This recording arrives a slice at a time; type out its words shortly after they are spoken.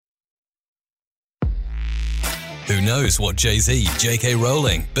Who knows what Jay-Z, J.K.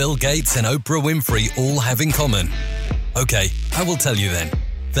 Rowling, Bill Gates and Oprah Winfrey all have in common? Okay, I will tell you then.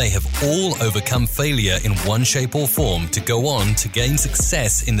 They have all overcome failure in one shape or form to go on to gain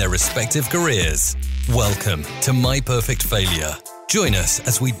success in their respective careers. Welcome to My Perfect Failure. Join us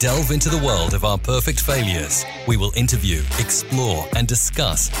as we delve into the world of our perfect failures. We will interview, explore, and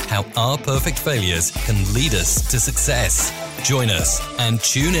discuss how our perfect failures can lead us to success. Join us and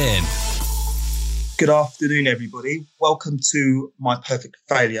tune in. Good afternoon, everybody. Welcome to My Perfect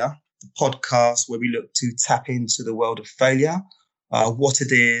Failure, the podcast where we look to tap into the world of failure, what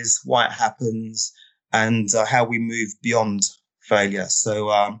it is, why it happens, and how we move beyond failure.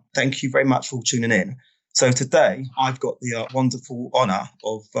 So thank you very much for tuning in. So today I've got the wonderful honour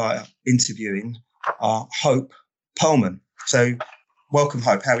of interviewing Hope Pearlman. So welcome,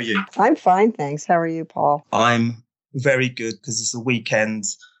 Hope. How are you? I'm fine, thanks. How are you, Paul? I'm very good because it's the weekend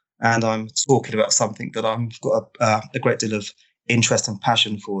and I'm talking about something that I've got a great deal of interest and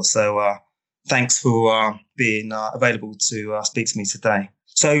passion for. So thanks for being available to speak to me today.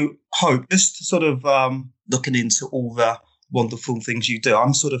 So Hope, just sort of looking into all the wonderful things you do,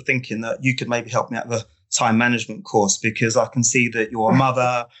 I'm sort of thinking that you could maybe help me out with a time management course, because I can see that you're a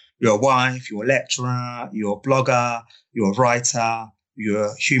mother, you're a wife, you're a lecturer, you're a blogger, you're a writer, you're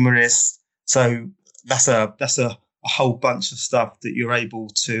a humorist. So that's a whole bunch of stuff that you're able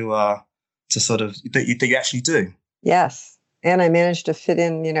to sort of that you actually do. Yes, and I managed to fit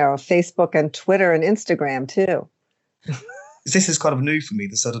in, Facebook and Twitter and Instagram too. This is kind of new for me,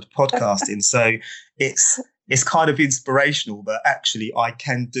 the sort of podcasting. So it's kind of inspirational that actually I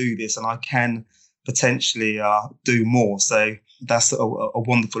can do this and I can potentially do more. So that's a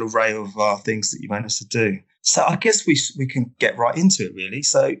wonderful array of things that you managed to do. So I guess we can get right into it, really.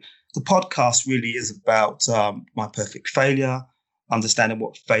 So the podcast really is about my perfect failure, understanding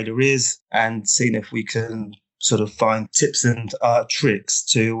what failure is, and seeing if we can sort of find tips and tricks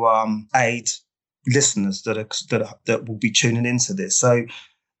to aid listeners that will be tuning into this. So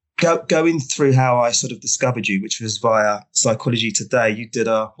going through how I sort of discovered you, which was via Psychology Today, you did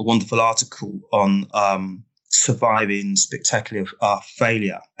a wonderful article on surviving spectacular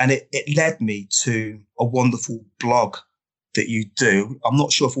failure. And it led me to a wonderful blog that you do. I'm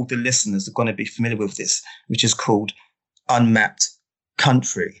not sure if all the listeners are going to be familiar with this, which is called Unmapped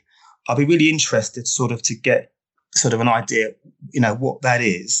Country. I'll be really interested sort of to get sort of an idea, what that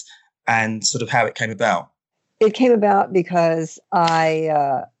is and sort of how it came about. It came about because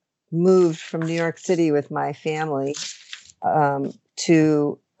I moved from New York City with my family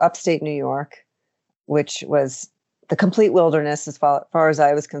to upstate New York, which was the complete wilderness as far as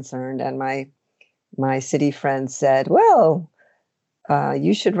I was concerned. And my city friends said, well,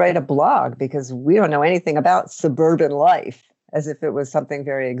 you should write a blog because we don't know anything about suburban life, as if it was something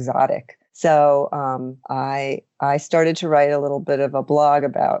very exotic. So I started to write a little bit of a blog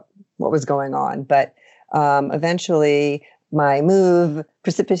about what was going on. But eventually my move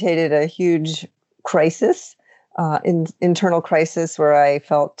precipitated a huge crisis, internal crisis, where I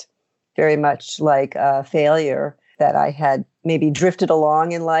felt very much like a failure, that I had maybe drifted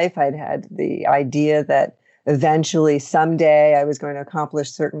along in life. I'd had the idea that eventually, someday, I was going to accomplish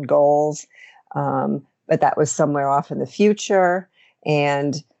certain goals, but that was somewhere off in the future.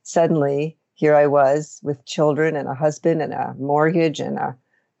 And suddenly, here I was with children and a husband and a mortgage and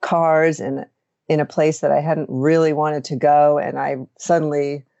cars and in a place that I hadn't really wanted to go. And I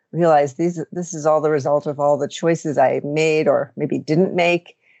suddenly realized this is all the result of all the choices I made or maybe didn't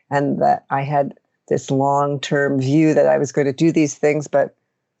make, and that I had this long-term view that I was going to do these things, but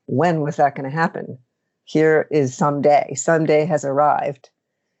when was that going to happen? Here is someday. Someday has arrived.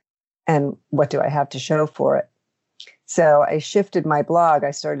 And what do I have to show for it? So I shifted my blog.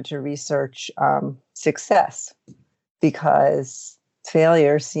 I started to research success, because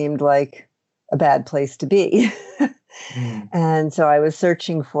failure seemed like a bad place to be. And so I was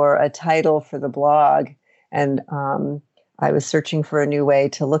searching for a title for the blog, and I was searching for a new way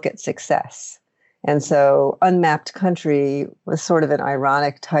to look at success. And so Unmapped Country was sort of an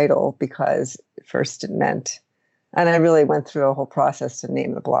ironic title, because at first it meant, and I really went through a whole process to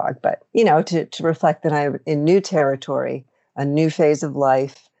name the blog, but, to reflect that I'm in new territory, a new phase of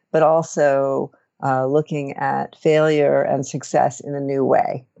life, but also looking at failure and success in a new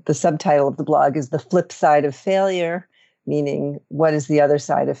way. The subtitle of the blog is The Flip Side of Failure, meaning what is the other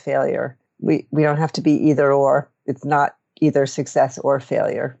side of failure? We don't have to be either or. It's not either success or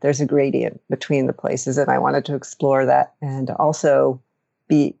failure. There's a gradient between the places, and I wanted to explore that and also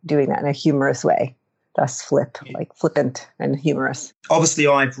be doing that in a humorous way. Thus flip, like flippant and humorous. Obviously,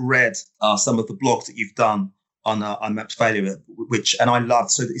 I've read some of the blogs that you've done on Unmapped Failure, and I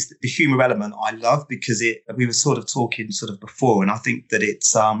love. So it's the humor element I love because we were sort of talking sort of before, and I think that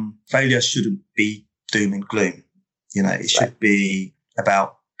it's failure shouldn't be doom and gloom. It should be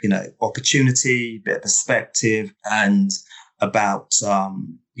about opportunity, bit of perspective, and about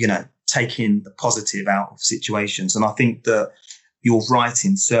taking the positive out of situations. And I think that your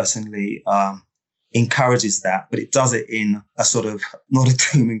writing certainly encourages that, but it does it in a sort of not a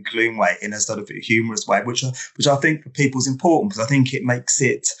doom and gloom way, in a sort of humorous way, which I think for people is important because I think it makes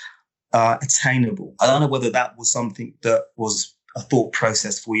it attainable. I don't know whether that was something that was a thought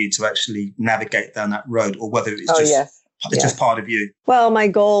process for you to actually navigate down that road, or whether it's just part of you. Well, my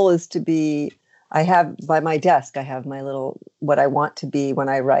goal is to be. I have by my desk. I have my little. What I want to be when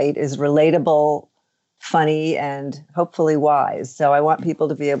I write is relatable, funny, and hopefully wise. So I want people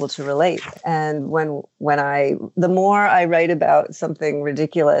to be able to relate. And the more I write about something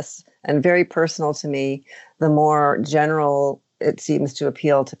ridiculous and very personal to me, the more general it seems to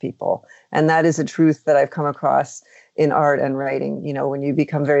appeal to people. And that is a truth that I've come across in art and writing. When you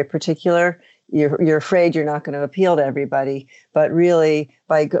become very particular, you're afraid you're not going to appeal to everybody. But really,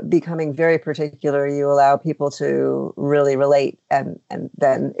 by becoming very particular, you allow people to really relate, and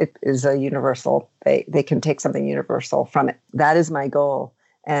then it is a universal. They can take something universal from it. That is my goal.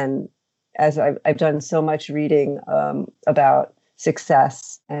 And as I've done so much reading about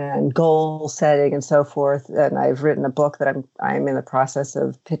success and goal setting and so forth, and I've written a book that I'm in the process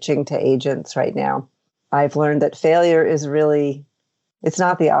of pitching to agents right now. I've learned that failure is really, it's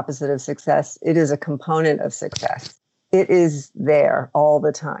not the opposite of success. It is a component of success. It is there all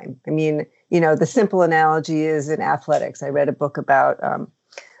the time. I mean, the simple analogy is in athletics. I read a book about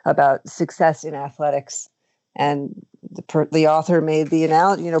success in athletics, and the author made the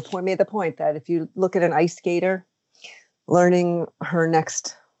analogy, made the point that if you look at an ice skater learning her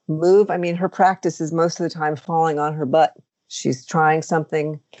next move, I mean, her practice is most of the time falling on her butt. She's trying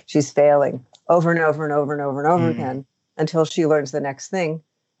something, she's failing over and over and over and over and over again until she learns the next thing.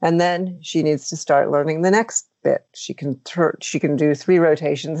 And then she needs to start learning the next bit. She can do 3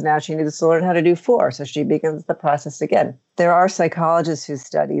 rotations. Now she needs to learn how to do 4. So she begins the process again. There are psychologists who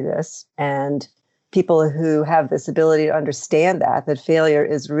study this, and people who have this ability to understand that failure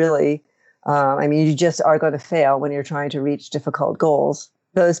is really, you just are going to fail when you're trying to reach difficult goals.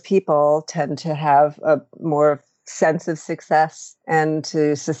 Those people tend to have a more sense of success, and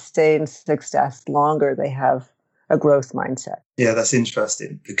to sustain success longer, they have a growth mindset. Yeah, that's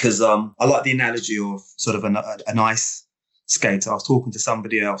interesting because I like the analogy of sort of an ice skater. I was talking to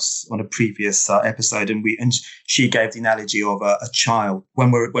somebody else on a previous episode, and she gave the analogy of a child.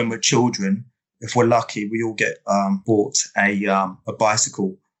 When we're children, if we're lucky, we all get bought a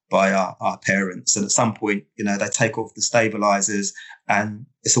bicycle by our parents, and at some point, they take off the stabilizers, and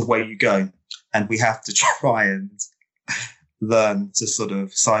it's away you go. And we have to try and learn to sort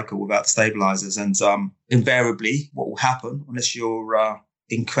of cycle without the stabilizers. And invariably, what will happen, unless you're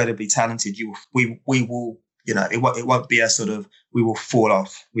incredibly talented, we will, it won't be a sort of, we will fall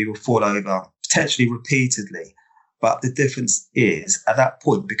off, we will fall over, potentially repeatedly. But the difference is, at that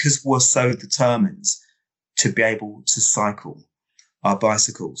point, because we're so determined to be able to cycle our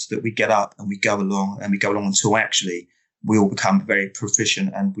bicycles, that we get up and we go along until actually we all become very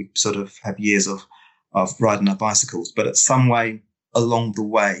proficient, and we sort of have years of riding our bicycles. But at some way along the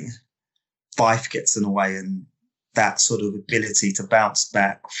way, life gets in the way, and that sort of ability to bounce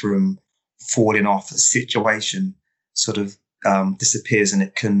back from falling off a situation sort of disappears, and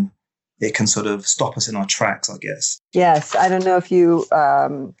it can sort of stop us in our tracks, I guess. Yes. I don't know if you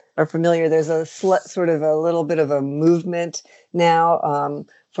are familiar. There's a sort of a little bit of a movement now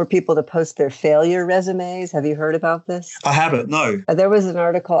for people to post their failure resumes. Have you heard about this? I haven't, no. There was an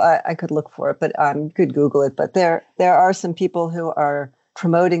article, I could look for it, but you could Google it. But there are some people who are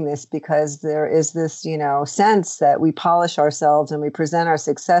promoting this because there is this, sense that we polish ourselves and we present our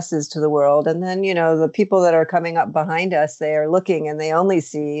successes to the world. And then, the people that are coming up behind us, they are looking and they only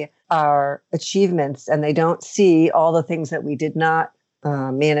see our achievements, and they don't see all the things that we did not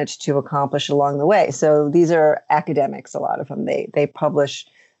manage to accomplish along the way. So these are academics, a lot of them. They publish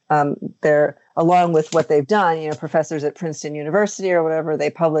they're, along with what they've done, professors at Princeton University or whatever, they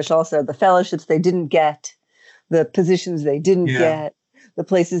publish also the fellowships they didn't get, the positions they didn't get, the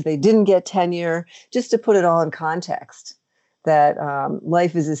places they didn't get tenure, just to put it all in context, that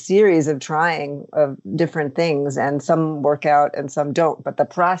life is a series of trying of different things, and some work out and some don't, but the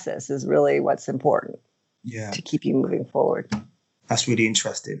process is really what's important to keep you moving forward. That's really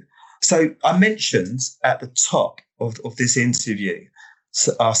interesting. So I mentioned at the top of this interview,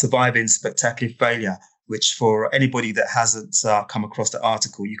 surviving spectacular failure. which for anybody that hasn't come across the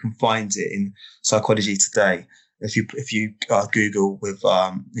article, you can find it in Psychology Today. If you Google with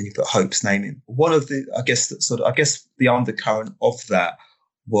and you put Hope's name in, one of the I guess the undercurrent of that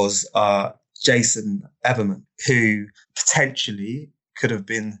was Jason Everman, who potentially could have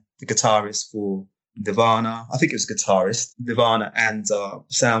been the guitarist for Nirvana. I think it was guitarist, Nirvana and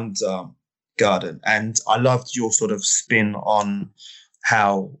Soundgarden. And I loved your sort of spin on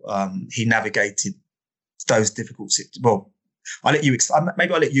how he navigated those difficult situations. Well, I'll let you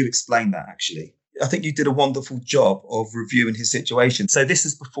explain that, actually. I think you did a wonderful job of reviewing his situation. So this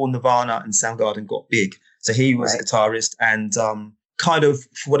is before Nirvana and Soundgarden got big. So he was a guitarist and kind of,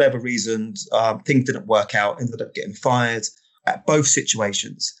 for whatever reason, things didn't work out, ended up getting fired at both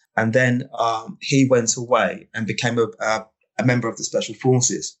situations. And then he went away and became a member of the Special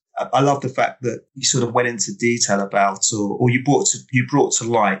Forces. I love the fact that you sort of went into detail about, or you brought to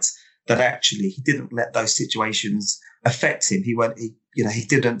light that actually he didn't let those situations affect him. He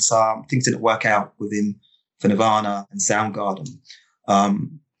didn't, things didn't work out with him for Nirvana and Soundgarden.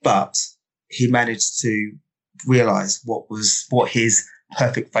 But he managed to realize what his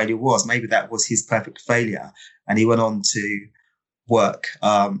perfect failure was. Maybe that was his perfect failure. And he went on to work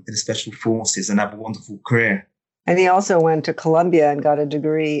in the Special Forces and have a wonderful career. And he also went to Columbia and got a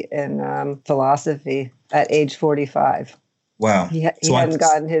degree in philosophy at age 45. Wow. He hadn't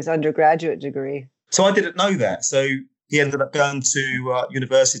gotten his undergraduate degree. So I didn't know that. So he ended up going to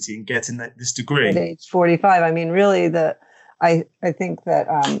university and getting this degree. At age 45. I mean, really, I think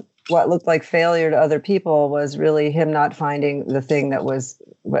that what looked like failure to other people was really him not finding the thing that was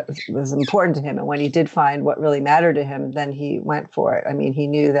important to him. And when he did find what really mattered to him, then he went for it. I mean, he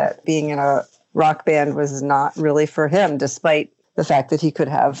knew that being in a rock band was not really for him, despite the fact that he could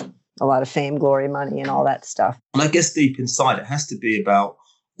have a lot of fame, glory, money, and all that stuff. And I guess deep inside, it has to be about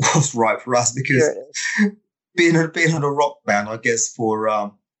what's right for us, because being in a rock band, I guess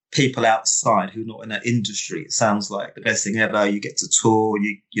for people outside who are not in that industry, it sounds like the best thing ever. You get to tour,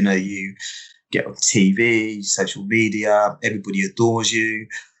 you get on TV, social media, everybody adores you.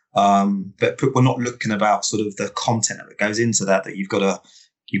 But we're not looking about sort of the content that goes into that you've got to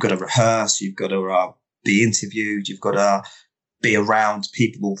rehearse, you've got to be interviewed, you've got to be around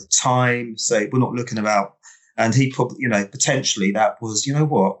people all the time. So we're not looking about, and he probably, potentially that was,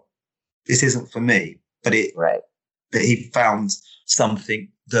 this isn't for me, but that he found something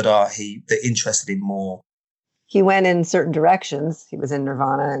that interested him more. He went in certain directions. He was in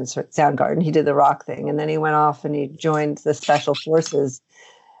Nirvana and Soundgarden. He did the rock thing, and then he went off and he joined the Special Forces.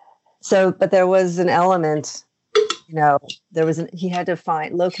 So, but there was an element, he had to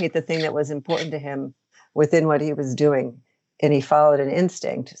locate the thing that was important to him within what he was doing, and he followed an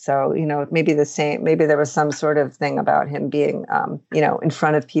instinct. So, maybe there was some sort of thing about him being, in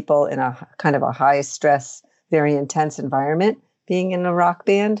front of people in a kind of a high stress, very intense environment. Being in a rock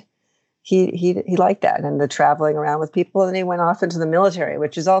band, he liked that, and the traveling around with people. And he went off into the military,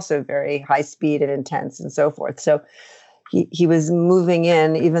 which is also very high speed and intense and so forth. So he was moving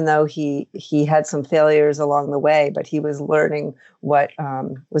in, even though he had some failures along the way, but he was learning what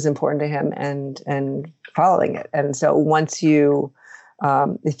was important to him and following it. And so once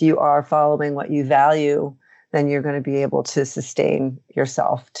if you are following what you value, then you're going to be able to sustain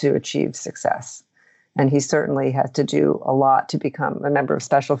yourself to achieve success. And he certainly had to do a lot to become a member of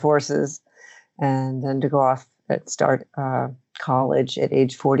Special Forces, and then to go off and start college at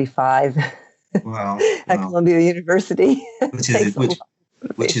age 45. Wow. Columbia University, which is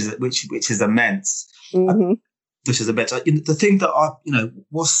immense. Mm-hmm. Which is immense. The thing that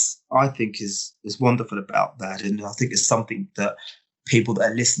I think is wonderful about that, and I think it's something that people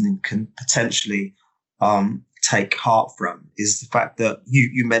that are listening can potentially take heart from, is the fact that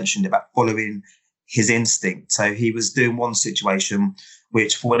you mentioned about following his instinct. So he was doing one situation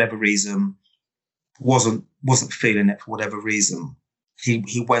which, for whatever reason, wasn't feeling it. For whatever reason,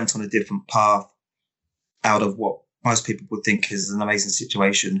 he went on a different path out of what most people would think is an amazing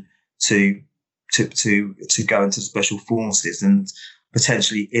situation to go into Special Forces, and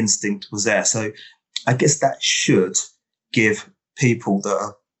potentially instinct was there. So I guess that should give people that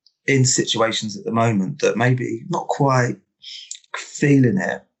are in situations at the moment that maybe not quite feeling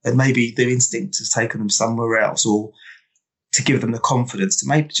it, and maybe their instinct has taken them somewhere else, or to give them the confidence to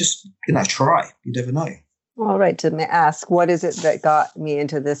maybe just, try. You never know. All right. To ask, what is it that got me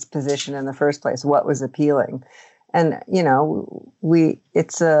into this position in the first place? What was appealing? And,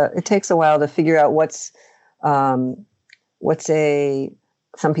 it takes a while to figure out what's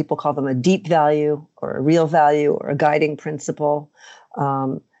some people call them a deep value or a real value or a guiding principle.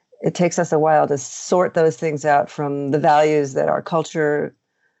 It takes us a while to sort those things out from the values that our culture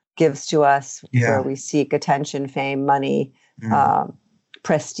gives to us, Yeah. where we seek attention, fame, money,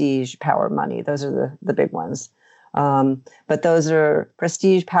 prestige, power, money. Those are the big ones. But those are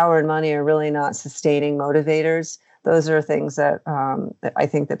prestige, power, and money are really not sustaining motivators. Those are things that I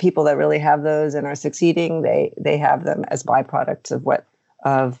think that people that really have those and are succeeding, they have them as byproducts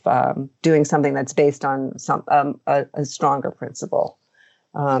of doing something that's based on a stronger principle.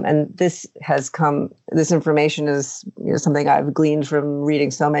 And this information is something I've gleaned from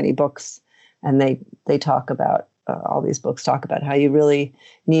reading so many books, and they talk about all these books talk about how you really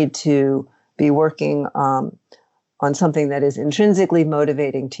need to be working on something that is intrinsically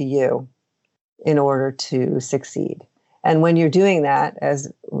motivating to you in order to succeed. And when you're doing that,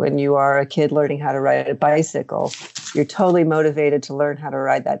 as when you are a kid learning how to ride a bicycle, you're totally motivated to learn how to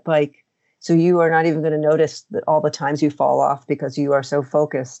ride that bike. So you are not even going to notice all the times you fall off, because you are so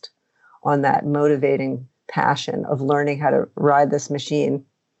focused on that motivating passion of learning how to ride this machine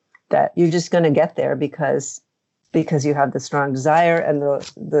that you're just going to get there because you have the strong desire, and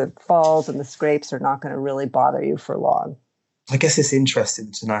the falls and the scrapes are not going to really bother you for long. I guess it's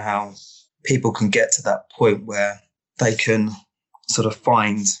interesting to know how people can get to that point where they can sort of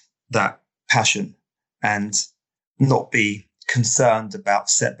find that passion and not be concerned about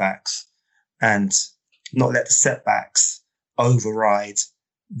setbacks, and not let the setbacks override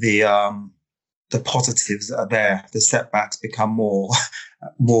the positives that are there. The setbacks become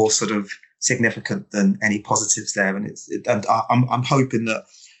more sort of significant than any positives there, and I'm hoping that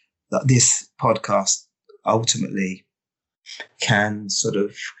this podcast ultimately can sort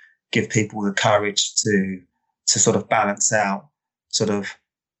of give people the courage to sort of balance out sort of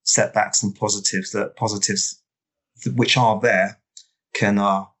setbacks and positives. That positives which are there can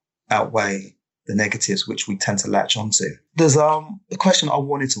outweigh the negatives which we tend to latch onto. There's a question I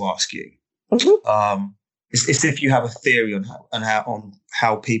wanted to ask you. Mm-hmm. Is if you have a theory on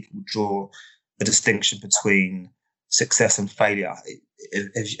how people draw a distinction between success and failure.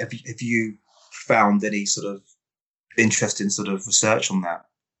 Have you found any sort of interesting sort of research on that?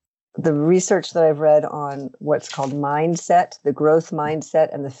 The research that I've read on what's called mindset, the growth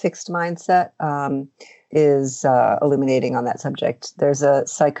mindset and the fixed mindset, is illuminating on that subject. There's a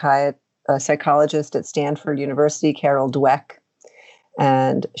psychologist at Stanford University, Carol Dweck,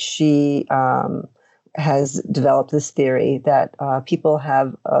 and she has developed this theory that people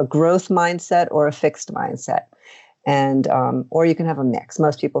have a growth mindset or a fixed mindset, and or you can have a mix.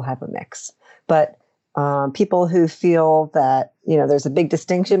 Most people have a mix, but people who feel that there's a big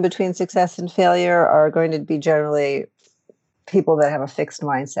distinction between success and failure are going to be generally people that have a fixed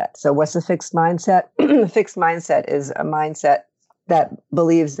mindset. So what's a fixed mindset? A fixed mindset is a mindset that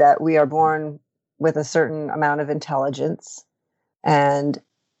believes that we are born with a certain amount of intelligence, and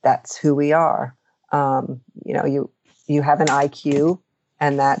that's who we are. You have an IQ,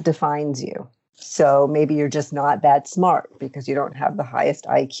 and that defines you. So maybe you're just not that smart because you don't have the highest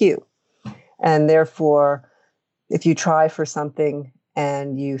IQ. And therefore, if you try for something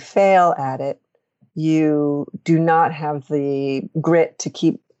and you fail at it, you do not have the grit to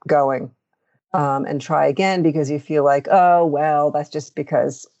keep going and try again, because you feel like, oh, well, that's just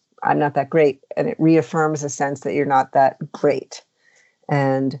because I'm not that great. And it reaffirms a sense that you're not that great.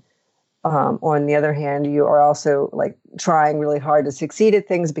 And on the other hand, you are also like trying really hard to succeed at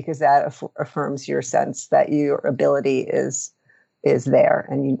things, because that affirms your sense that your ability is there,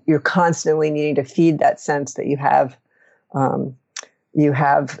 and you're constantly needing to feed that sense that you have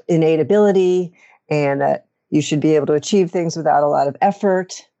innate ability, and that you should be able to achieve things without a lot of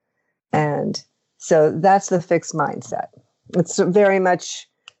effort. And so that's the fixed mindset. It's very much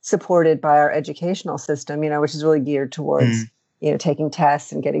supported by our educational system, which is really geared towards taking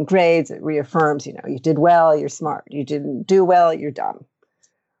tests and getting grades. It reaffirms, you did well, you're smart. You didn't do well, you're dumb.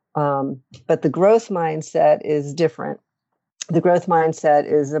 But the growth mindset is different. The growth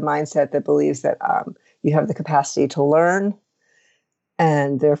mindset is a mindset that believes that you have the capacity to learn.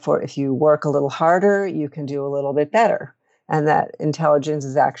 And therefore, if you work a little harder, you can do a little bit better. And that intelligence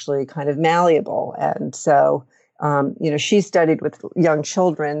is actually kind of malleable. And so, she studied with young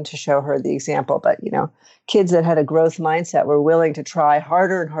children to show her the example. But, kids that had a growth mindset were willing to try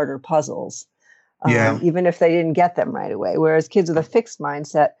harder and harder puzzles, even if they didn't get them right away. Whereas kids with a fixed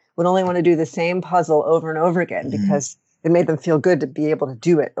mindset would only want to do the same puzzle over and over again because it made them feel good to be able to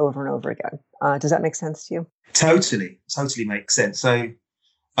do it over and over again. Does that make sense to you? Totally makes sense. So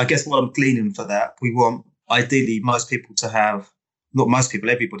I guess what I'm gleaning for that, we want ideally everybody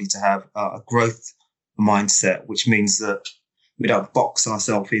to have a growth mindset, which means that we don't box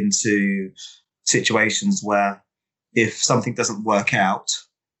ourselves into situations where if something doesn't work out,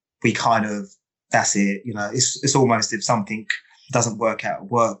 we kind of, that's it. It's almost if something doesn't work out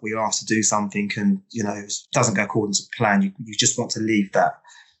at work, we're asked to do something and, it doesn't go according to plan, you just want to leave that.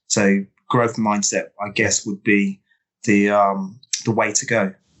 So growth mindset, I guess, would be the way to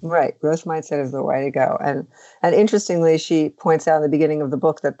go. Right. Growth mindset is the way to go. And interestingly, she points out in the beginning of the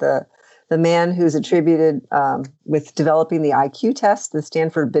book that the man who's attributed with developing the IQ test, the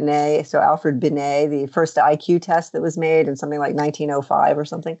Stanford Binet, so Alfred Binet, the first IQ test that was made in something like 1905 or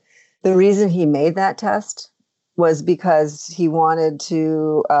something. The reason he made that test was because he wanted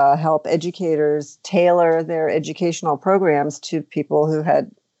to help educators tailor their educational programs to people who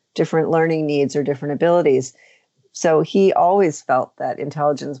had different learning needs or different abilities. So he always felt that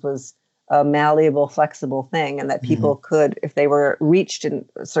intelligence was a malleable, flexible thing, and that people could, if they were reached in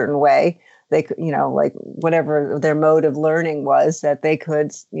a certain way, they could, like whatever their mode of learning was, that they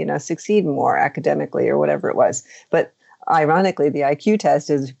could, succeed more academically or whatever it was. But ironically, the IQ test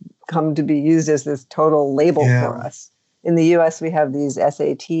has come to be used as this total label for us. In the US, we have these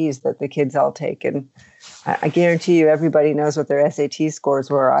SATs that the kids all take. And I guarantee you everybody knows what their SAT scores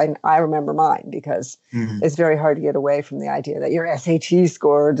were. I remember mine because it's very hard to get away from the idea that your SAT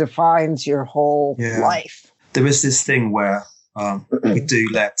score defines your whole life. There is this thing where we do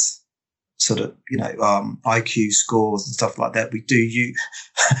let sort of, IQ scores and stuff like that. We do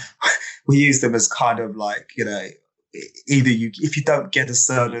we use them as kind of like, either if you don't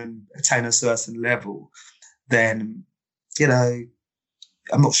attain a certain level, then,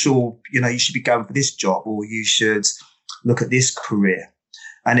 I'm not sure, you should be going for this job or you should look at this career.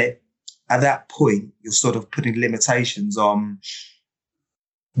 And at that point, you're sort of putting limitations on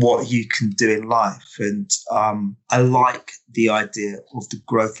what you can do in life. And I like the idea of the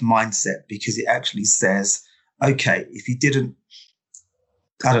growth mindset because it actually says, okay, if you didn't,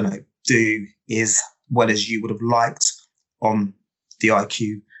 do as well as you would have liked on the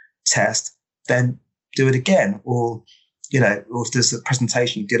IQ test, then do it again. Or, or if there's a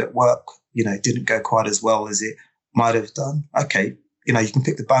presentation you did at work, didn't go quite as well as it might have done. Okay, you can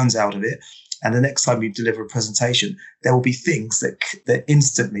pick the bones out of it. And the next time you deliver a presentation, there will be things that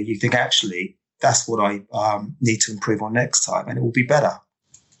instantly you think, actually, that's what I need to improve on next time, and it will be better.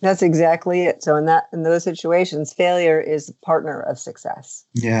 That's exactly it. So in those situations, failure is a partner of success.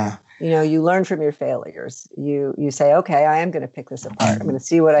 Yeah. You learn from your failures. You say, okay, I am going to pick this apart. I'm going to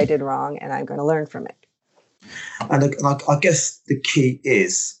see what I did wrong, and I'm going to learn from it. And I guess the key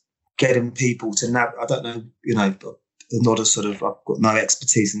is getting people to I don't know, not a sort of, I've got no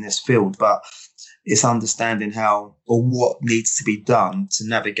expertise in this field, but it's understanding how or what needs to be done to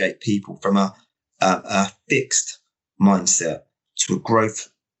navigate people from a fixed mindset to a growth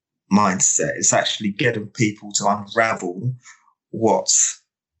mindset. It's actually getting people to unravel what's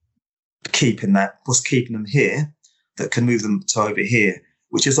keeping them here that can move them to over here,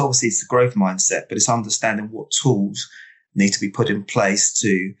 which is obviously it's the growth mindset, but it's understanding what tools need to be put in place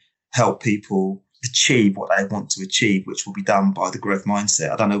to help people achieve what they want to achieve, which will be done by the growth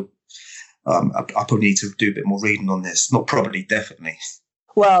mindset. I don't know. I probably need to do a bit more reading on this. Not probably, definitely.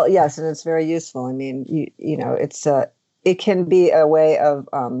 Well, yes, and it's very useful. I mean, it can be a way of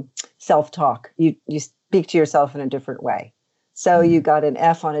self-talk. You speak to yourself in a different way. So you got an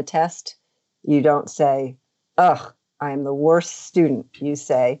F on a test. You don't say, ugh, I am the worst student. You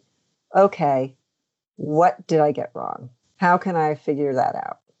say, okay, what did I get wrong? How can I figure that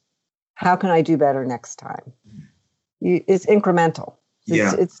out? How can I do better next time? It's incremental.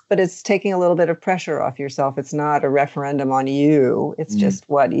 But it's taking a little bit of pressure off yourself. It's not a referendum on you. It's just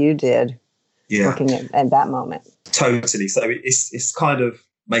what you did. Looking at that moment. Totally. So it's kind of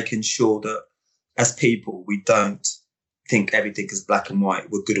making sure that as people, we don't think everything is black and white.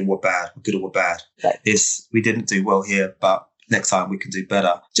 We're good or we're bad. We're good or we're bad. Right. We didn't do well here, but next time we can do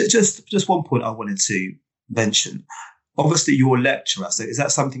better. Just one point I wanted to mention. Obviously, you're a lecturer. So is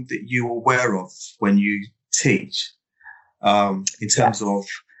that something that you're aware of when you teach in terms of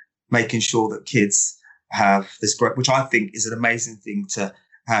making sure that kids have this growth, which I think is an amazing thing to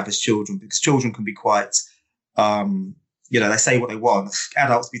have as children, because children can be quite, they say what they want.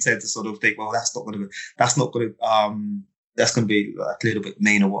 Adults, we tend to sort of think, well, that's going to be like a little bit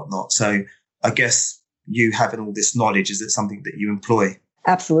mean or whatnot. So I guess you having all this knowledge, is it something that you employ?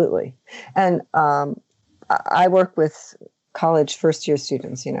 Absolutely. And I work with college first-year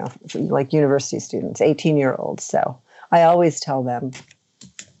students, like university students, 18-year-olds. So I always tell them,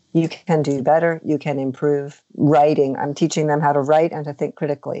 you can do better, you can improve. Writing, I'm teaching them how to write and to think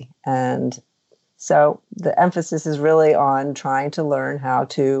critically. And so the emphasis is really on trying to learn how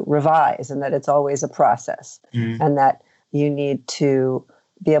to revise, and that it's always a process, and that you need to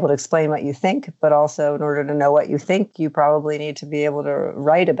be able to explain what you think, but also in order to know what you think, you probably need to be able to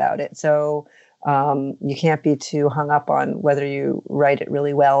write about it. So You can't be too hung up on whether you write it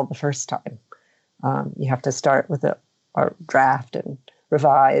really well the first time. You have to start with a draft and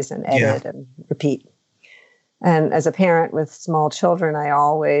revise and edit and repeat. And as a parent with small children, I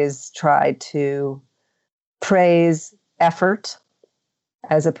always try to praise effort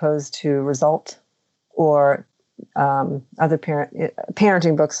as opposed to result. Or other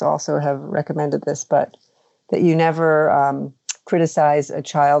parenting books also have recommended this, but that you never criticize a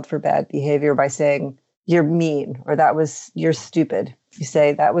child for bad behavior by saying you're mean or you're stupid. You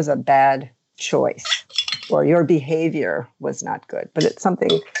say that was a bad choice or your behavior was not good. But it's something,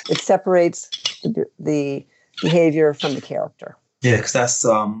 it separates the behavior from the character. Yeah, because that's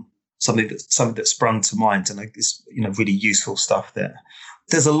something that sprung to mind, and it's really useful stuff there.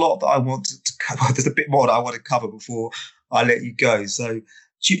 There's a lot that I want to cover. There's a bit more that I want to cover before I let you go. So,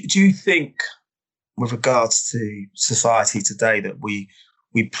 do you think, with regards to society today, that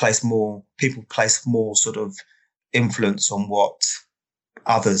people place more sort of influence on what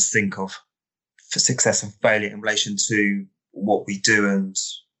others think of for success and failure in relation to what we do and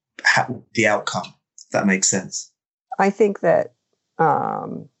the outcome? If that makes sense. I think that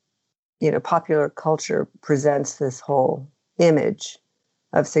popular culture presents this whole image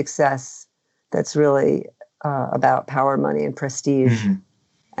of success that's really about power, money, and prestige. Mm-hmm.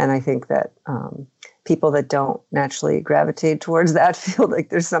 And I think that people that don't naturally gravitate towards that feel like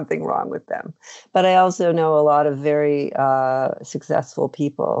there's something wrong with them. But I also know a lot of very successful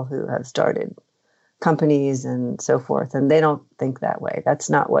people who have started companies and so forth, and they don't think that way. That's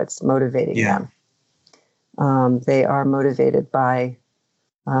not what's motivating them. They are motivated by,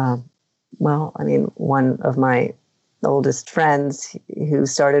 one of my oldest friends who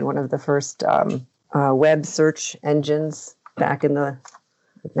started one of the first web search engines back in the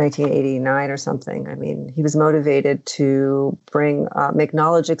 1989 or something. I mean, he was motivated to make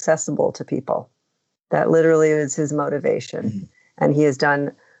knowledge accessible to people. That literally is his motivation. Mm-hmm. And he has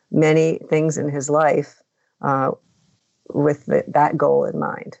done many things in his life with that goal in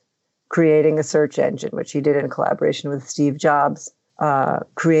mind. Creating a search engine, which he did in collaboration with Steve Jobs,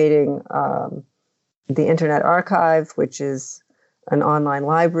 creating the Internet Archive, which is an online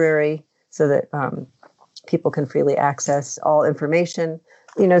library so that people can freely access all information,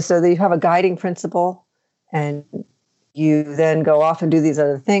 so that you have a guiding principle and you then go off and do these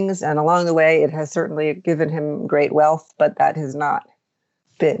other things. And along the way, it has certainly given him great wealth, but that has not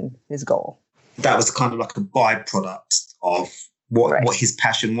been his goal. That was kind of like a byproduct of what his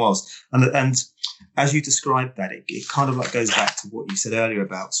passion was. And as you described that, it kind of like goes back to what you said earlier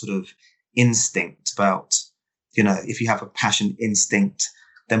about sort of instinct, about, if you have a passion instinct,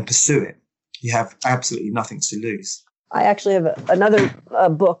 then pursue it. You have absolutely nothing to lose. I actually have another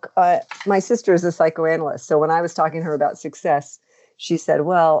book. My sister is a psychoanalyst. So when I was talking to her about success, she said,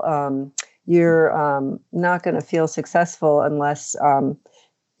 well, you're not going to feel successful unless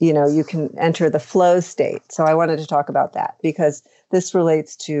you can enter the flow state. So I wanted to talk about that because this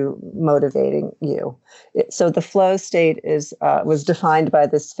relates to motivating you. So the flow state was defined by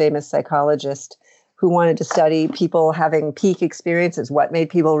this famous psychologist who wanted to study people having peak experiences, what made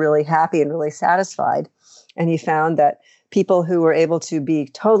people really happy and really satisfied. And he found that people who were able to be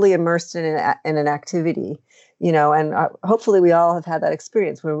totally immersed in an activity, and hopefully we all have had that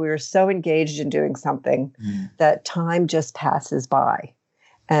experience where we were so engaged in doing something that time just passes by.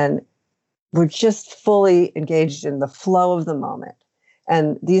 And we're just fully engaged in the flow of the moment.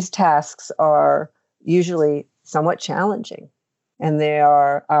 And these tasks are usually somewhat challenging. And they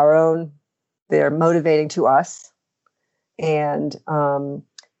are they're motivating to us. And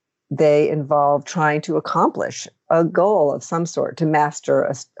they involve trying to accomplish a goal of some sort, to master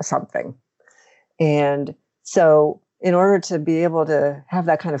something. And so in order to be able to have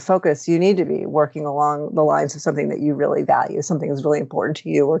that kind of focus, you need to be working along the lines of something that you really value, something that's really important to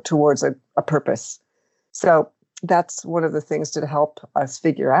you or towards a purpose. So that's one of the things to help us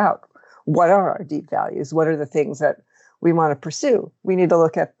figure out what are our deep values, what are the things that we want to pursue. We need to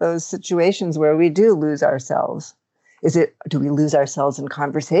look at those situations where we do lose ourselves. Do we lose ourselves in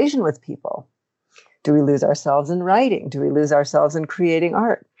conversation with people? Do we lose ourselves in writing? Do we lose ourselves in creating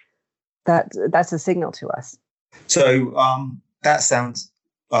art? That's a signal to us. So that sounds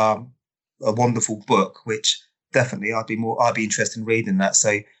a wonderful book, which definitely I'd be interested in reading that.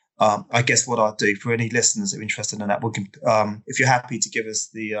 So I guess what I'll do for any listeners that are interested in that, we can, if you're happy to give us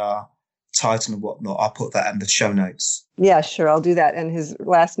the title and whatnot, I'll put that in the show notes. Yeah, sure, I'll do that. And his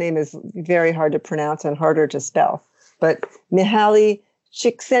last name is very hard to pronounce and harder to spell, but Mihaly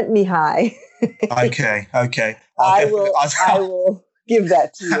Csikszentmihalyi. Okay. I will give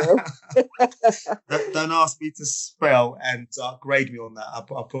that to you. Don't ask me to spell and grade me on that.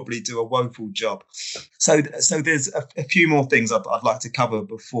 I'll probably do a woeful job. So there's a few more things I'd like to cover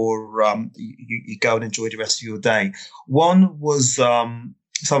before you go and enjoy the rest of your day. One was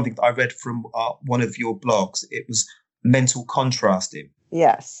something that I read from one of your blogs. It was mental contrasting.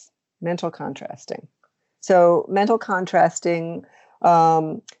 Yes, mental contrasting. So mental contrasting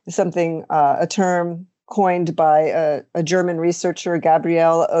is something, a term coined by a German researcher,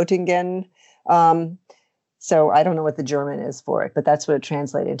 Gabriele Oettingen. So I don't know what the German is for it, but that's what it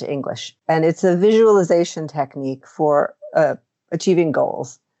translated into English. And it's a visualization technique for achieving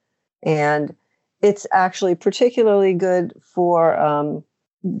goals. And it's actually particularly good for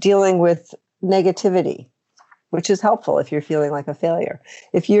dealing with negativity, which is helpful if you're feeling like a failure.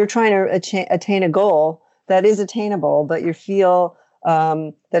 If you're trying to attain a goal that is attainable, but you feel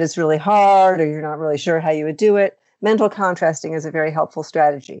that it's really hard or you're not really sure how you would do it, mental contrasting is a very helpful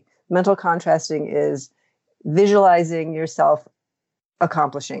strategy. Mental contrasting is visualizing yourself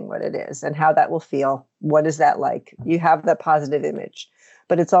accomplishing what it is and how that will feel. What is that like? You have that positive image,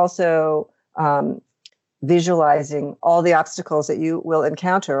 but it's also visualizing all the obstacles that you will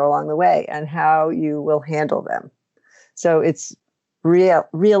encounter along the way and how you will handle them. So it's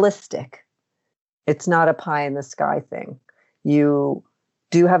realistic. It's not a pie in the sky thing. You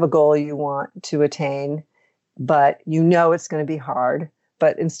do have a goal you want to attain, but you know it's going to be hard.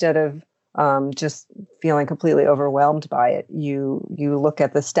 But instead of just feeling completely overwhelmed by it, you look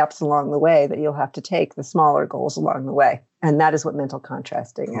at the steps along the way that you'll have to take, the smaller goals along the way. And that is what mental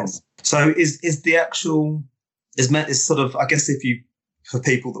contrasting is. So is the actual, is sort of, I guess for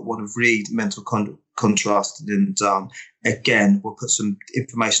people that want to read mental contrast, and again, we'll put some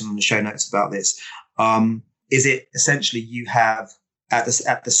information on the show notes about this. Is it essentially you have at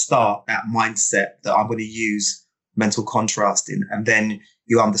the start that mindset that I'm going to use mental contrasting, and then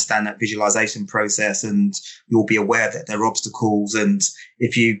you understand that visualization process and you'll be aware that there are obstacles, and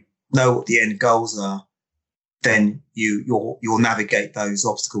if you know what the end goals are, then you'll navigate those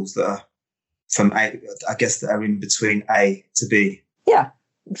obstacles that are from A, I guess, that are in between A to B. Yeah,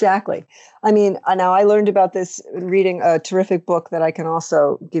 exactly. I mean, now I learned about this in reading a terrific book that I can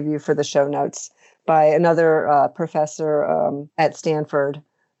also give you for the show notes by another professor at Stanford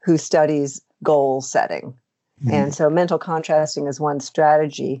who studies goal setting. Mm-hmm. And so mental contrasting is one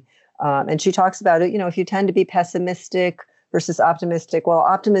strategy. And she talks about it, if you tend to be pessimistic versus optimistic, well,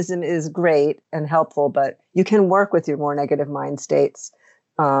 optimism is great and helpful, but you can work with your more negative mind states.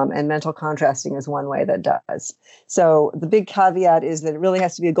 And mental contrasting is one way that does. So the big caveat is that it really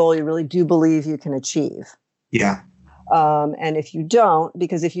has to be a goal you really do believe you can achieve. Yeah. And if you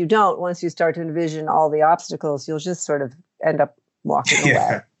don't, once you start to envision all the obstacles, you'll just sort of end up walking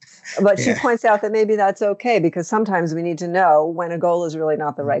away. But she points out that maybe that's okay, because sometimes we need to know when a goal is really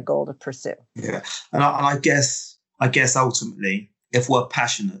not the right goal to pursue. Yeah. And I guess ultimately, if we're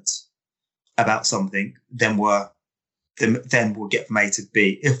passionate about something, then we'll get from A to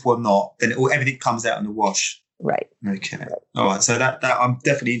B. If we're not, then everything comes out in the wash. Right. Okay. Right. All right. So that I'm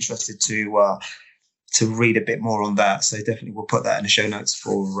definitely interested to read a bit more on that. So definitely we'll put that in the show notes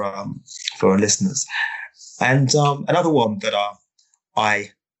for our listeners. And another one that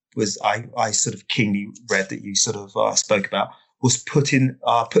I sort of keenly read that you sort of spoke about was putting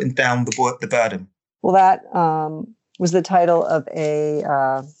down the burden. Well, that was the title of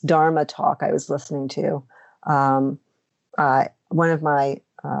a Dharma talk I was listening to. One of my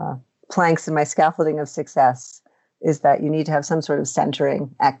planks in my scaffolding of success is that you need to have some sort of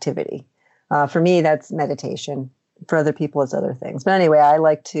centering activity. For me, that's meditation. For other people, it's other things. But anyway, I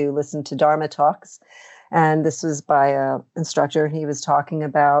like to listen to Dharma talks. And this was by an instructor. He was talking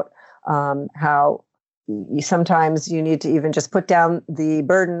about how sometimes you need to even just put down the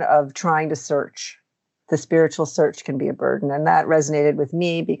burden of trying to search. The spiritual search can be a burden. And that resonated with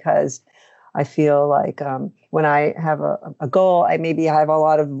me because I feel like when I have a goal, I maybe have a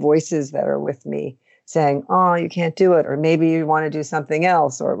lot of voices that are with me saying, oh, you can't do it. Or maybe you want to do something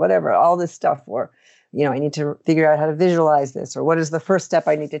else or whatever, all this stuff. Or, I need to figure out how to visualize this, or what is the first step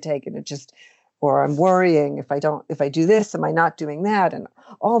I need to take. And or I'm worrying if I do this, am I not doing that? And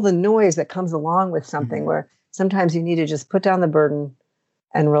all the noise that comes along with something where sometimes you need to just put down the burden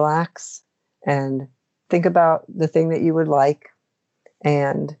and relax and think about the thing that you would like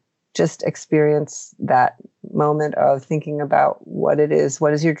and just experience that moment of thinking about what it is,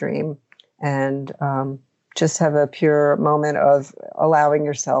 what is your dream, and just have a pure moment of allowing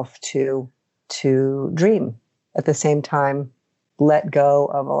yourself to dream. At the same time, let go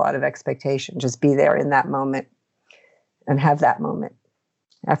of a lot of expectation. Just be there in that moment and have that moment.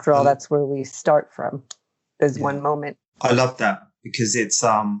 After all, that's where we start from. There's one moment. I love that. because it's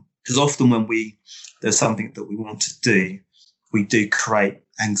because often when there's something that we want to do, we do create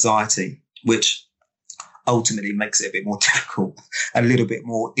anxiety, which ultimately makes it a bit more difficult, a little bit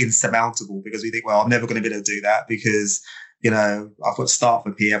more insurmountable, because we think, well, I'm never going to be able to do that because, I've got to start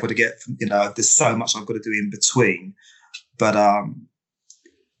from here. I've got to get, there's so much I've got to do in between. But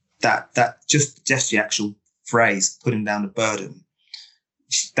that just the actual phrase, putting down the burden,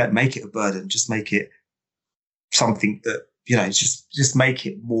 don't make it a burden. Just make it something that, just make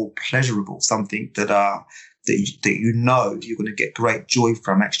it more pleasurable, something that you're going to get great joy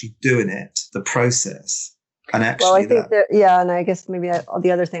from actually doing it, the process. And actually, well, I think and I guess maybe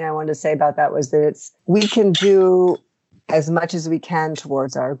the other thing I wanted to say about that was that we can do as much as we can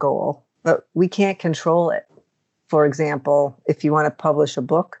towards our goal, but we can't control it. For example, if you want to publish a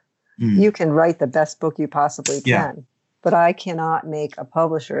book, you can write the best book you possibly can, but I cannot make a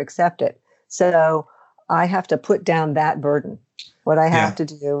publisher accept it. So I have to put down that burden. What I have to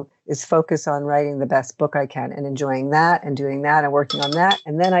do is focus on writing the best book I can and enjoying that and doing that and working on that.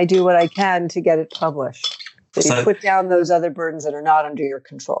 And then I do what I can to get it published. So you put down those other burdens that are not under your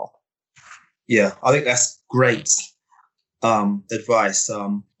control. Yeah, I think that's great advice.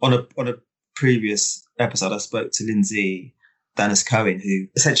 On a previous episode, I spoke to Lindsay Dennis Cohen, who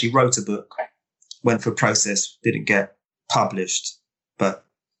essentially wrote a book, went for a process, didn't get published, but,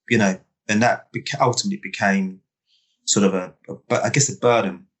 and that ultimately became sort of a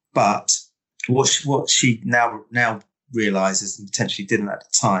burden. But what she now realizes, and potentially didn't at the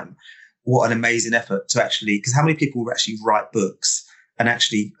time, what an amazing effort to actually, because how many people actually write books and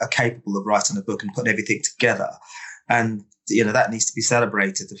actually are capable of writing a book and putting everything together? And, that needs to be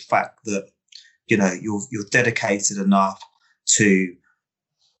celebrated. The fact that, you're dedicated enough to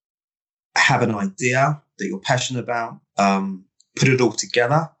have an idea that you're passionate about, put it all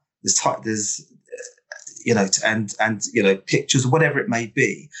together. There's pictures, whatever it may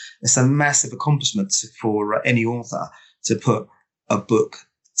be. It's a massive accomplishment for any author to put a book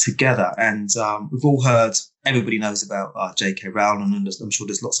together. And we've all heard, everybody knows about J.K. Rowling, and I'm sure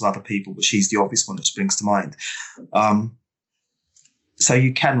there's lots of other people, but she's the obvious one that springs to mind. So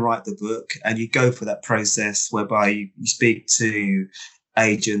you can write the book and you go for that process whereby you speak to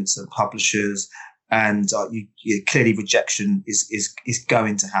agents and publishers, and you clearly rejection is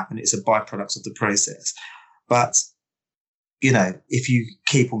going to happen. It's a byproduct of the process. But, if you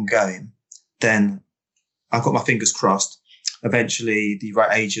keep on going, then I've got my fingers crossed. Eventually the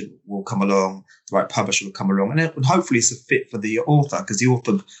right agent will come along, the right publisher will come along, and hopefully it's a fit for the author, because the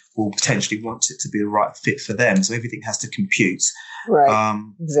author will potentially want it to be the right fit for them. So everything has to compute. Right.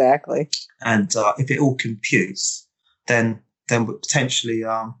 Exactly. And if it all computes, then potentially,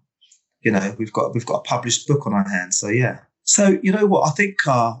 we've got a published book on our hands. So yeah. So you know what? I think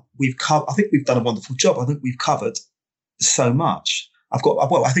we've done a wonderful job. I think we've covered so much. I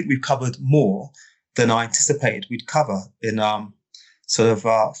think we've covered more than I anticipated we'd cover in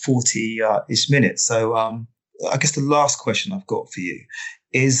 40-ish minutes. So I guess the last question I've got for you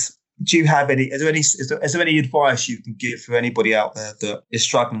is, is there any advice you can give for anybody out there that is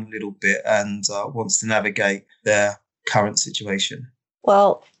struggling a little bit and wants to navigate their current situation?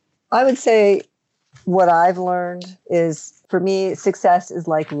 Well, I would say what I've learned is, for me, success is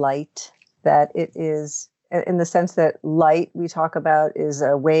like light, that it is, in the sense that light we talk about is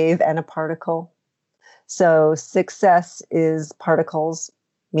a wave and a particle. So success is particles,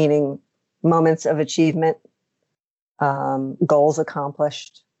 meaning moments of achievement, goals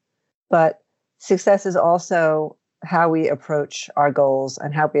accomplished. But success is also how we approach our goals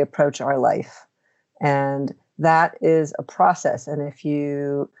and how we approach our life. And that is a process. And if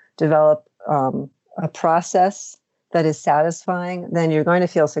you develop a process that is satisfying, then you're going to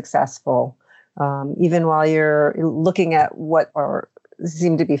feel successful. Even while you're looking at what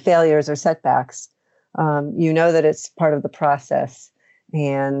seem to be failures or setbacks, that it's part of the process,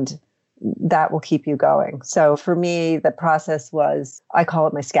 and that will keep you going. So for me, the process was, I call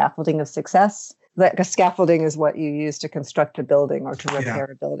it my scaffolding of success. Like a scaffolding is what you use to construct a building or to repair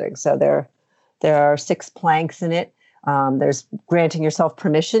a building. So there are 6 planks in it. There's granting yourself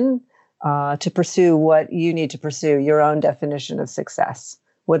permission to pursue what you need to pursue, your own definition of success,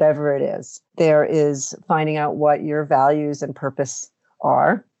 whatever it is. There is finding out what your values and purpose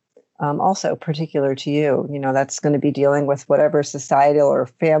are. Also particular to you. That's going to be dealing with whatever societal or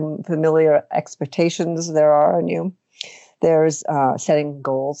familiar expectations there are on you. There's setting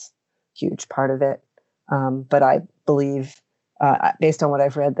goals, huge part of it. But I believe, based on what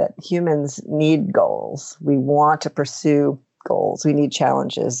I've read, that humans need goals. We want to pursue goals. We need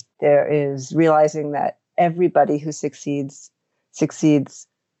challenges. There is realizing that everybody who succeeds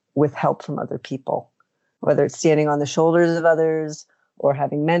with help from other people. whether it's standing on the shoulders of others or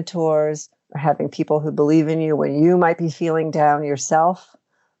having mentors or having people who believe in you when you might be feeling down yourself.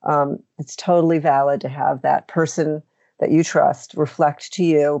 It's totally valid to have that person that you trust reflect to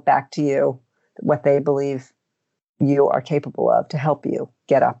you, back to you, what they believe you are capable of to help you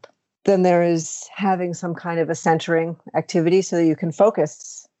get up. Then there is having some kind of a centering activity so that you can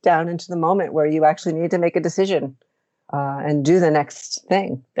focus down into the moment where you actually need to make a decision and do the next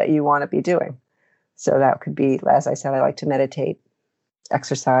thing that you want to be doing. So that could be, as I said, I like to meditate,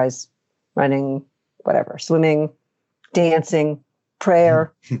 exercise, running, whatever, swimming, dancing,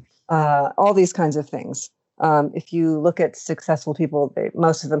 prayer, all these kinds of things. If you look at successful people,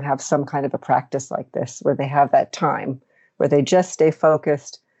 most of them have some kind of a practice like this, where they have that time where they just stay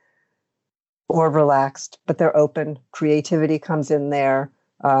focused or relaxed, but they're open. Creativity comes in there.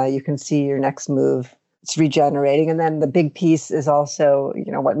 You can see your next move. It's regenerating. And then the big piece is also,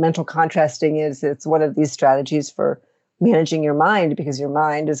 what mental contrasting is. It's one of these strategies for managing your mind, because your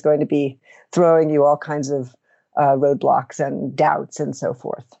mind is going to be throwing you all kinds of roadblocks and doubts and so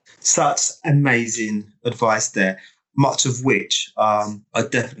forth. Such amazing advice there, much of which I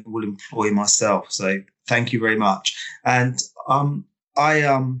definitely will employ myself. So thank you very much. And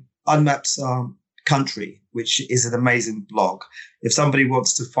Unmapped Country, which is an amazing blog. If somebody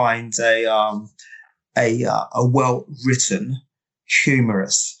wants to find a well-written,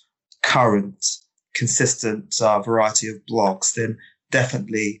 humorous, current, consistent variety of blogs, then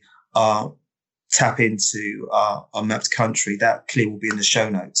definitely tap into Unmapped Country. That clearly will be in the show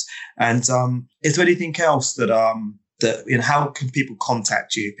notes. And is there anything else that how can people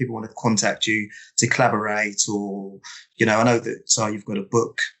contact you if people want to contact you to collaborate, or I know that you've got a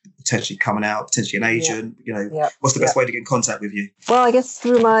book potentially coming out, potentially an agent. What's the best way to get in contact with you? Well, I guess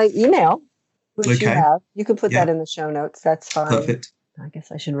through my email, which you have. You can put that in the show notes. That's fine. Perfect. I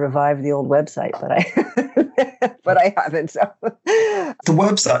guess I should revive the old website, but I haven't. So the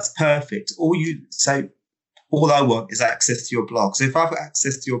website's perfect. All I want is access to your blog. So if I've got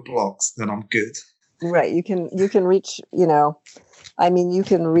access to your blogs, then I'm good. Right. You can reach, you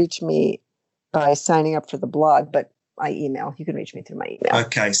can reach me by signing up for the blog, but my email, you can reach me through my email.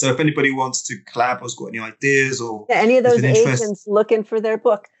 Okay. So if anybody wants to collab or has got any ideas or any of those agents looking for their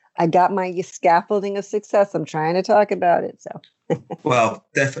book, I got my scaffolding of success. I'm trying to talk about it. So, well,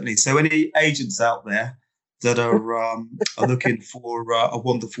 definitely. So any agents out there that are looking for a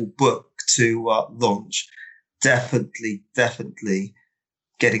wonderful book to launch, definitely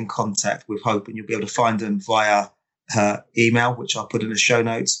get in contact with Hope, and you'll be able to find them via her email, which I'll put in the show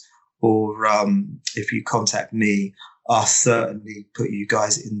notes, or if you contact me, I'll certainly put you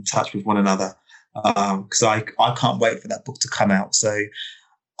guys in touch with one another, because I can't wait for that book to come out. So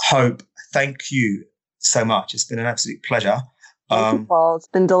Hope, thank you so much. It's been an absolute pleasure. Thank you, Paul. It's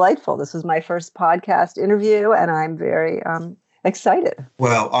been delightful. This was my first podcast interview, and I'm very excited.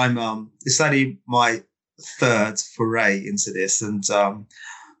 Well, it's only my third foray into this, and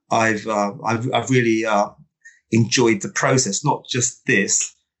I've really enjoyed the process. Not just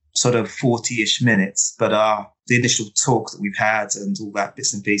this sort of 40-ish minutes, but the initial talk that we've had and all that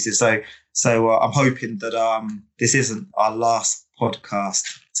bits and pieces. So I'm hoping that this isn't our last podcast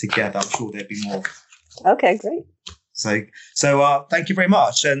together. I'm sure there'll be more. Okay, great. So thank you very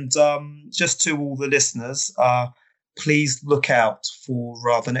much. And just to all the listeners, please look out for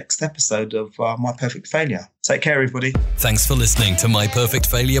the next episode of My Perfect Failure. Take care, everybody. Thanks for listening to My Perfect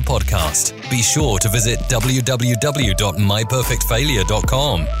Failure podcast. Be sure to visit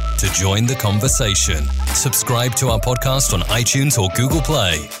www.myperfectfailure.com to join the conversation. Subscribe to our podcast on iTunes or Google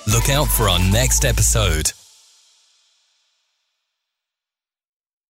Play. Look out for our next episode.